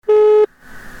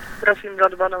Prosím,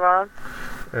 Zadubanová.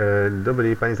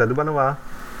 Dobrý, pani Zadubanová?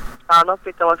 Áno,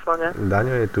 pri telefóne.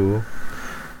 Daňo je tu.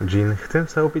 Jean, chcem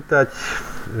sa opýtať,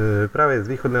 práve z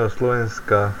východného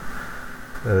Slovenska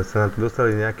sa nám tu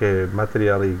dostali nejaké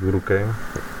materiály k ruke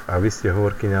a vy ste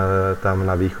hovorkyňa tam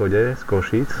na východe z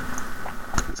Košíc,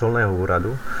 colného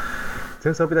úradu.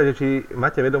 Chcem sa opýtať, či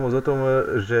máte vedomosť o tom,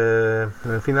 že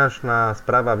finančná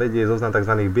správa vedie zoznam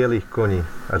tzv. Bielých koní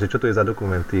a že čo to je za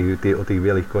dokumenty o tých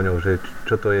bielých koňov, že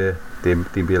čo to je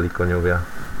tí bielí koňovia?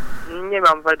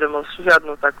 Nemám vedomosť,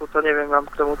 žiadnu takúto, neviem vám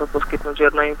k tomuto poskytnúť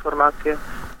žiadne informácie.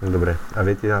 Dobre, a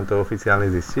viete nám to oficiálne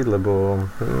zistiť, lebo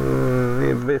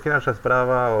finančná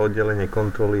správa, oddelenie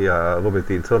kontroly a vôbec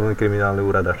tý colný kriminálny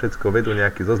úrad a všetko vedú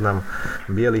nejaký zoznam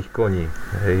bielých koní.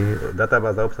 Hej.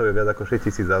 Databáza obsahuje viac ako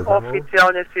 6000 záznamov.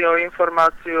 Oficiálne si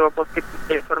o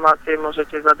poskytnutie informácie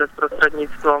môžete zadať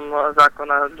prostredníctvom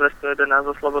zákona 211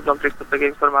 o slobodnom prístupe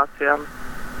k informáciám.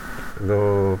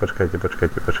 No, počkajte.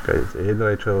 Jedno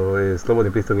je, čo je slobodný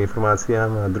prístup k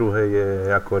informáciám a druhé je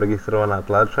ako registrovaná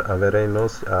tlač a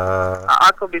verejnosť a...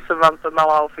 A ako by som vám to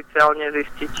mala oficiálne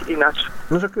zistiť ináč?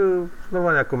 No však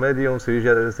normálne ako médium si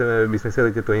by sme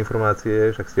chceli tieto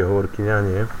informácie, však ste hovorkyňa,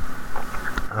 nie?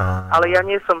 Ale ja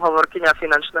nie som hovorkyňa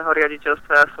finančného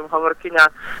riaditeľstva, ja som hovorkyňa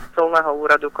colného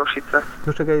úradu Košice.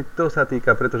 No však aj to sa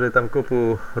týka, pretože je tam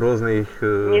kopu rôznych...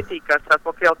 Netýka sa,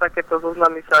 pokiaľ takéto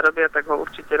zoznamy sa robia, tak ho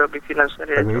určite robí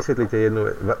finančné riaditeľstvo. Tak mi vysvetlíte jednu,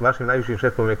 vašim najvyšším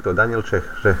šéfom je kto? Daniel Čech,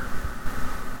 že?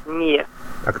 Nie.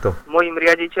 A kto? Mojím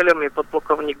riaditeľom je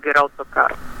podplukovník Gerald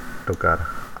Tokár.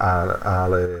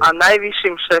 Ale... A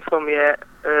najvyšším šéfom je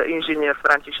inžinier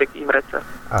František Imrece.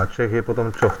 A Čech je potom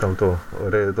čo v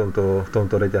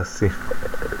tomto reťazci?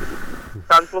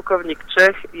 Pán plukovník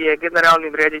Čech je generálnym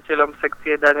riaditeľom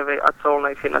sekcie daňovej a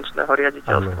colnej finančného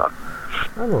riaditeľstva.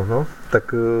 Áno, no,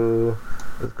 tak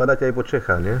spadáte aj pod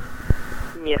Čecha, nie?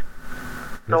 Nie.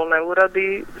 Colné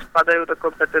úrady spadajú do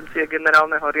kompetencie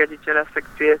generálneho riaditeľa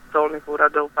sekcie colných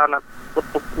úradov pána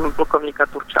plukovníka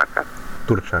Turčáka.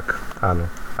 Turčák, áno.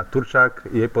 A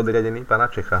Turčák je podriadený pána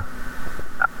Čecha?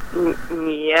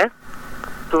 Nie.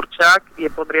 Turčák je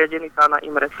podriadený pána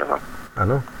Imreceho.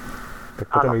 Áno. Tak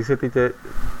potom vysvetlíte,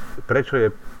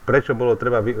 prečo bolo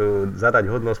treba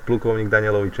zadať hodnosť plukovník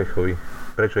Danielovi Čechovi?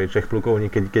 Prečo je Čech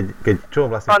plukovník, keď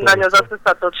čo vlastne... Pán Daňo, zase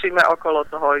sa točíme okolo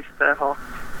toho istého.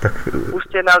 Tak... Už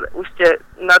ste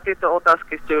na tieto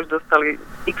otázky ste už dostali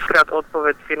x-krát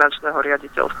odpoveď finančného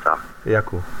riaditeľstva.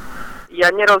 Jakú? Ja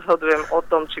nerozhodujem o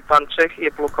tom, či pán Čech je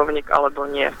plukovník alebo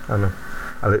nie. Áno.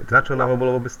 Ale na čo nám ho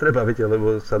bolo vôbec treba, viete,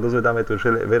 lebo sa dozvedáme tu,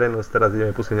 že verejnosť teraz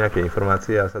ideme pustiť nejaké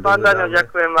informácie a sa Pán Daňo,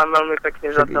 ďakujem vám veľmi pekne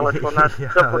za telefonát.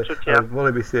 Do počutia. Ale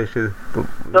mohli by ste ešte...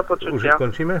 Do počutia. Už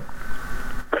končíme?